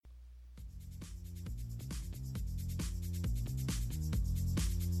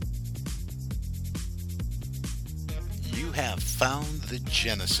have found the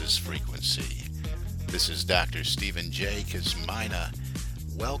Genesis frequency. This is Dr. Stephen J. Kosmyna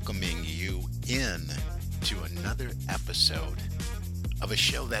welcoming you in to another episode of a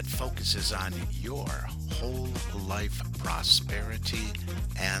show that focuses on your whole life prosperity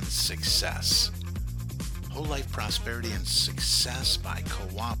and success. Whole life prosperity and success by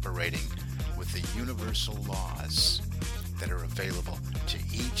cooperating with the universal laws that are available to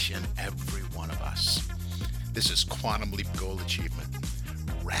each and every one of us. This is Quantum Leap Goal Achievement,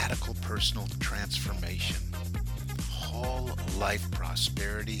 radical personal transformation, whole life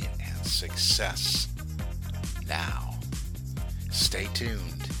prosperity and success. Now, stay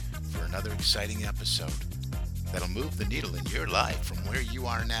tuned for another exciting episode that'll move the needle in your life from where you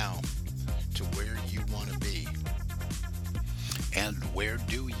are now to where you want to be. And where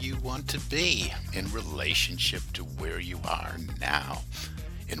do you want to be in relationship to where you are now?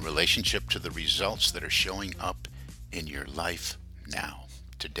 In relationship to the results that are showing up in your life now,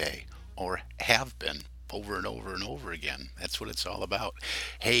 today, or have been over and over and over again. That's what it's all about.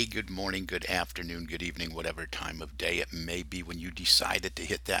 Hey, good morning, good afternoon, good evening, whatever time of day it may be when you decided to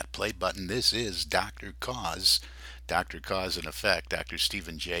hit that play button. This is Dr. Cause in Effect, Dr.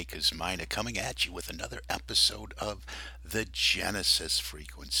 Stephen J. Kosmyna, coming at you with another episode of the Genesis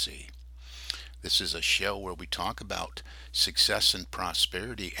frequency. This is a show where we talk about success and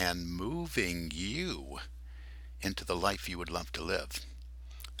prosperity and moving you into the life you would love to live.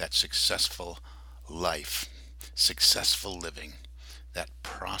 That successful life, successful living, that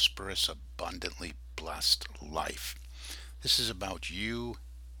prosperous, abundantly blessed life. This is about you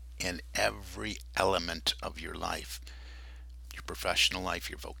in every element of your life. Your professional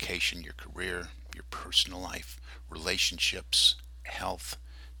life, your vocation, your career, your personal life, relationships, health,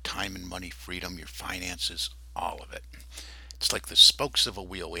 time and money, freedom, your finances, all of it. It's like the spokes of a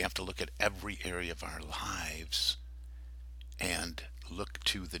wheel. We have to look at every area of our lives and look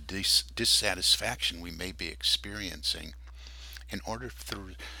to the dissatisfaction we may be experiencing in order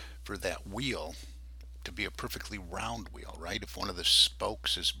for that wheel to be a perfectly round wheel, right? If one of the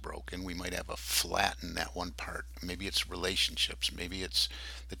spokes is broken, we might have a flat in that one part. Maybe it's relationships. Maybe it's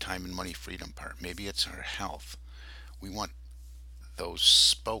the time and money freedom part. Maybe it's our health. We want those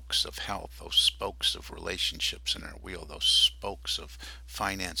spokes of health, those spokes of relationships in our wheel, those spokes of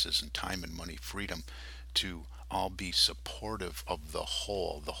finances and time and money freedom to all be supportive of the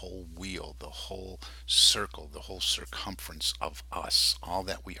whole wheel, the whole circle, the whole circumference of us, all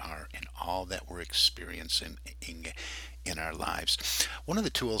that we are and all that we're experiencing in our lives. One of the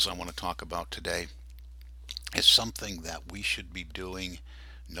tools I want to talk about today is something that we should be doing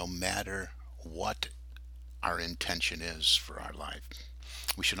no matter what our intention is for our life.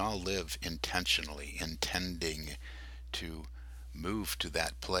 We should all live intentionally, intending to move to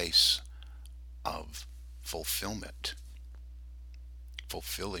that place of fulfillment,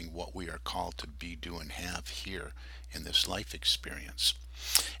 fulfilling what we are called to be, do, and have here in this life experience.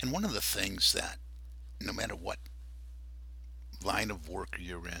 And one of the things that no matter what line of work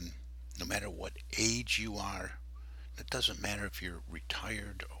you're in, no matter what age you are, it doesn't matter if you're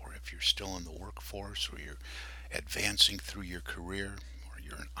retired or if you're still in the workforce or you're advancing through your career or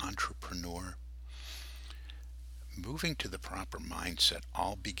you're an entrepreneur. Moving to the proper mindset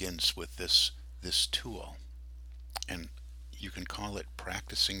all begins with this tool. And you can call it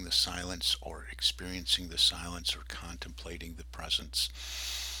practicing the silence or experiencing the silence or contemplating the presence.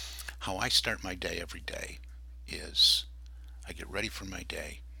 How I start my day every day is I get ready for my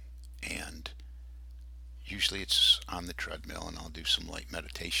day, and usually it's on the treadmill, and I'll do some light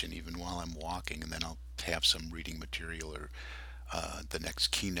meditation even while I'm walking, and then I'll have some reading material or the next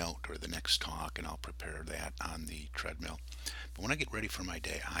keynote or the next talk, and I'll prepare that on the treadmill. But when I get ready for my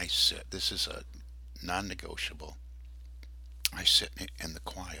day, I sit. This is a non-negotiable. I sit in the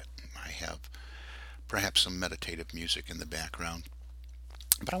quiet. I have perhaps some meditative music in the background.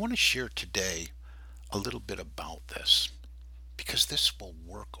 But I want to share today a little bit about this, because this will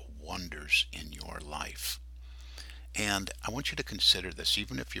work wonders in your life. And I want you to consider this,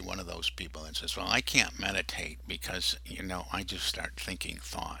 even if you're one of those people that says, well, I can't meditate because, I just start thinking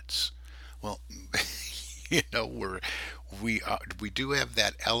thoughts. Well, we do have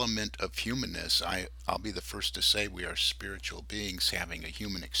that element of humanness. I'll be the first to say we are spiritual beings having a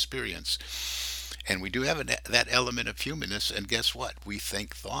human experience. And we do have that element of humanness, and guess what? We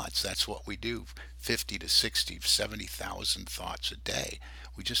think thoughts. That's what we do. 50 to 60, 70,000 thoughts a day.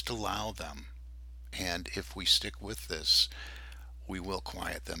 We just allow them. And if we stick with this, we will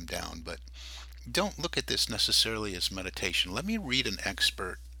quiet them down. But don't look at this necessarily as meditation. Let me read an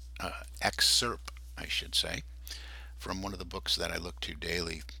excerpt, I should say, from one of the books that I look to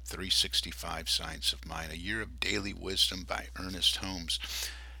daily, 365 Science of Mind, A Year of Daily Wisdom by Ernest Holmes.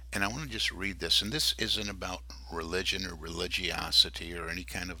 And I want to just read this. And this isn't about religion or religiosity or any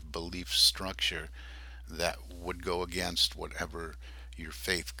kind of belief structure that would go against whatever your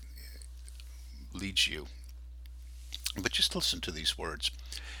faith leads you. But just listen to these words.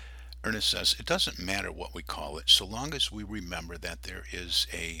 Ernest says, "It doesn't matter what we call it, so long as we remember that there is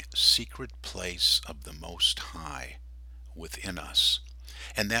a secret place of the Most High within us,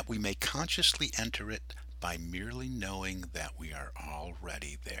 and that we may consciously enter it by merely knowing that we are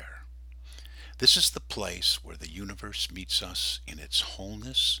already there. This is the place where the universe meets us in its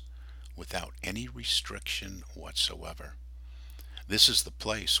wholeness without any restriction whatsoever. This is the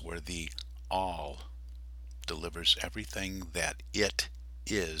place where the All delivers everything that it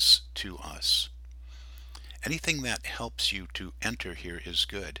is to us. Anything that helps you to enter here is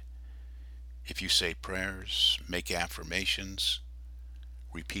good. If you say prayers, make affirmations,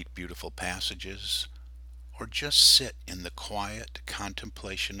 repeat beautiful passages, or just sit in the quiet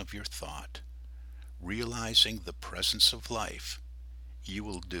contemplation of your thought, realizing the presence of life, you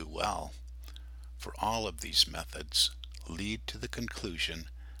will do well, for all of these methods lead to the conclusion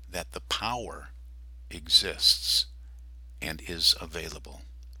that the power exists and is available.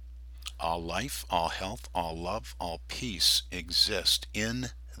 All life, all health, all love, all peace exist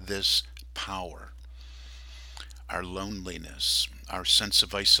in this power. Our loneliness, our sense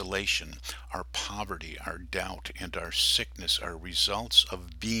of isolation, our poverty, our doubt, and our sickness are results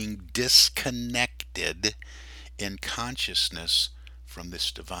of being disconnected in consciousness from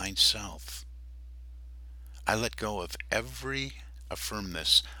this divine self. I let go of every, affirm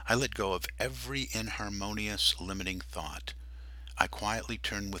this, I let go of every inharmonious, limiting thought. I quietly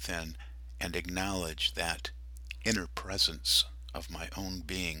turn within and acknowledge that inner presence of my own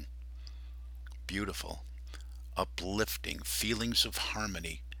being. Beautiful, uplifting feelings of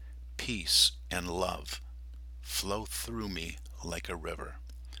harmony, peace, and love flow through me like a river,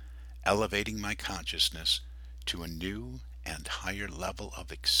 elevating my consciousness to a new and higher level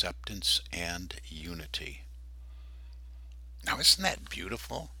of acceptance and unity." Now, isn't that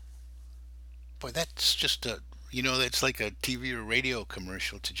beautiful? Boy, that's just it's like a TV or radio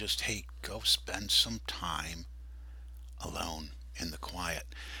commercial to just, hey, go spend some time alone in the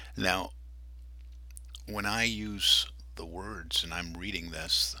quiet. Now, when I use the words and I'm reading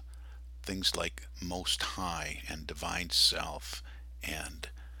this, things like Most High and Divine Self and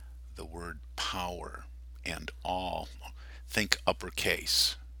the word power and all, think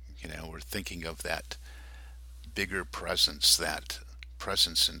uppercase. We're thinking of that bigger presence, that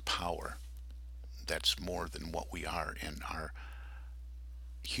presence and power that's more than what we are in our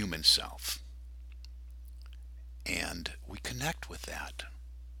human self. And we connect with that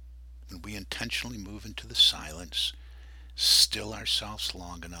when we intentionally move into the silence, still ourselves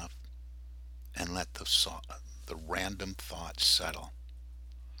long enough, and let the random thoughts settle.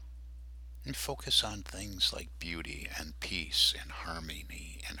 And focus on things like beauty and peace and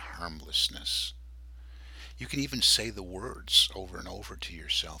harmony and harmlessness. You can even say the words over and over to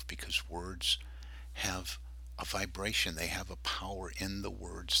yourself, because words have a vibration. They have a power in the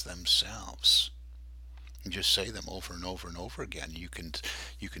words themselves. And just say them over and over and over again. You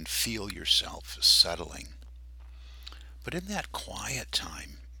can feel yourself settling. But in that quiet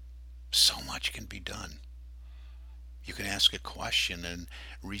time, so much can be done. You can ask a question and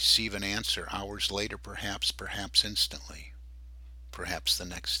receive an answer hours later, perhaps instantly, perhaps the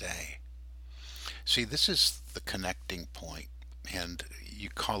next day. See, this is the connecting point, and you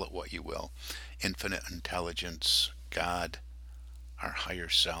call it what you will. Infinite intelligence, God, our higher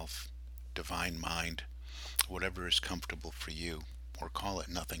self, divine mind, whatever is comfortable for you, or call it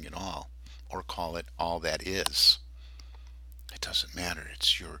nothing at all, or call it all that is. It doesn't matter.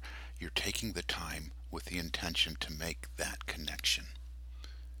 You're taking the time with the intention to make that connection.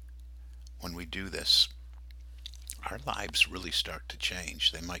 When we do this, our lives really start to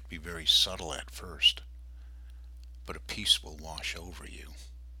change. They might be very subtle at first, but a peace will wash over you.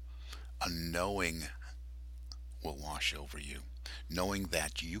 A knowing will wash over you. Knowing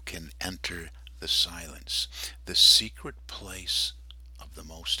that you can enter the silence, the secret place of the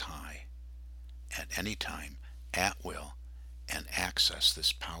Most High, at any time, at will, and access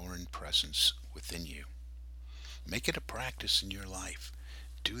this power and presence within you. Make it a practice in your life.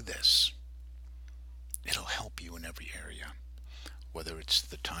 Do this. It'll help you in every area, whether it's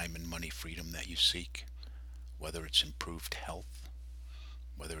the time and money freedom that you seek, whether it's improved health,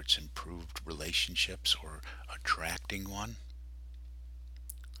 whether it's improved relationships or attracting one.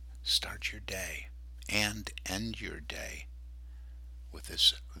 Start your day and end your day with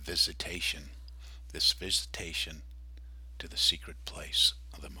this visitation to the secret place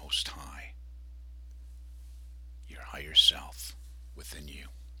of the Most High, your higher self within you.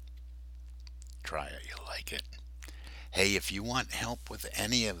 Try it, you'll like it. Hey, if you want help with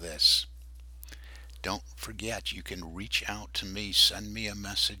any of this, don't forget you can reach out to me, send me a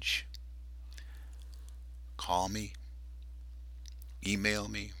message, call me, email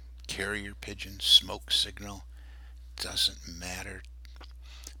me, carrier pigeon, smoke signal, doesn't matter,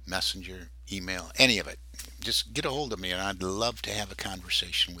 messenger, email, any of it. Just get a hold of me and I'd love to have a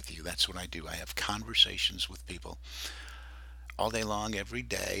conversation with you. That's what I do. I have conversations with people all day long, every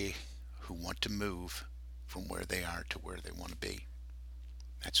day, who want to move from where they are to where they want to be.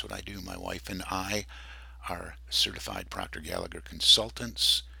 That's what I do. My wife and I are certified Proctor Gallagher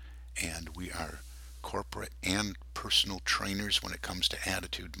consultants, and we are corporate and personal trainers when it comes to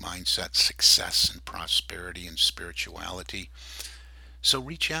attitude, mindset, success, and prosperity and spirituality. So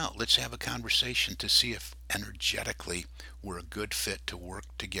reach out. Let's have a conversation to see if energetically we're a good fit to work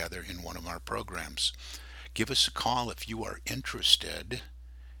together in one of our programs. Give us a call if you are interested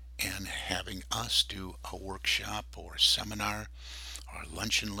in having us do a workshop or a seminar or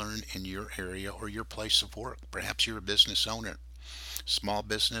lunch and learn in your area or your place of work. Perhaps you're a business owner, small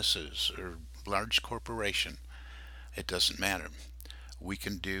businesses or large corporation. It doesn't matter. We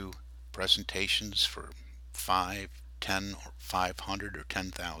can do presentations for 5, 10, or 500 or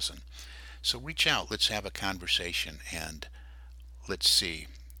 10,000. So reach out. Let's have a conversation and let's see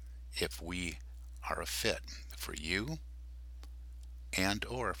if we are a fit for you and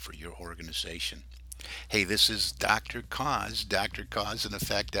or for your organization. Hey, this is Dr. Cause, in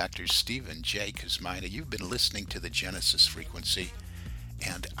effect, Dr. Stephen J. Kosmyna. You've been listening to the Genesis Frequency,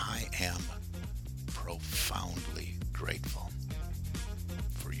 and I am profoundly grateful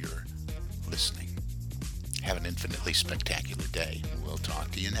for your listening. Have an infinitely spectacular day. We'll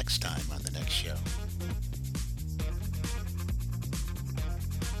talk to you next time on the next show.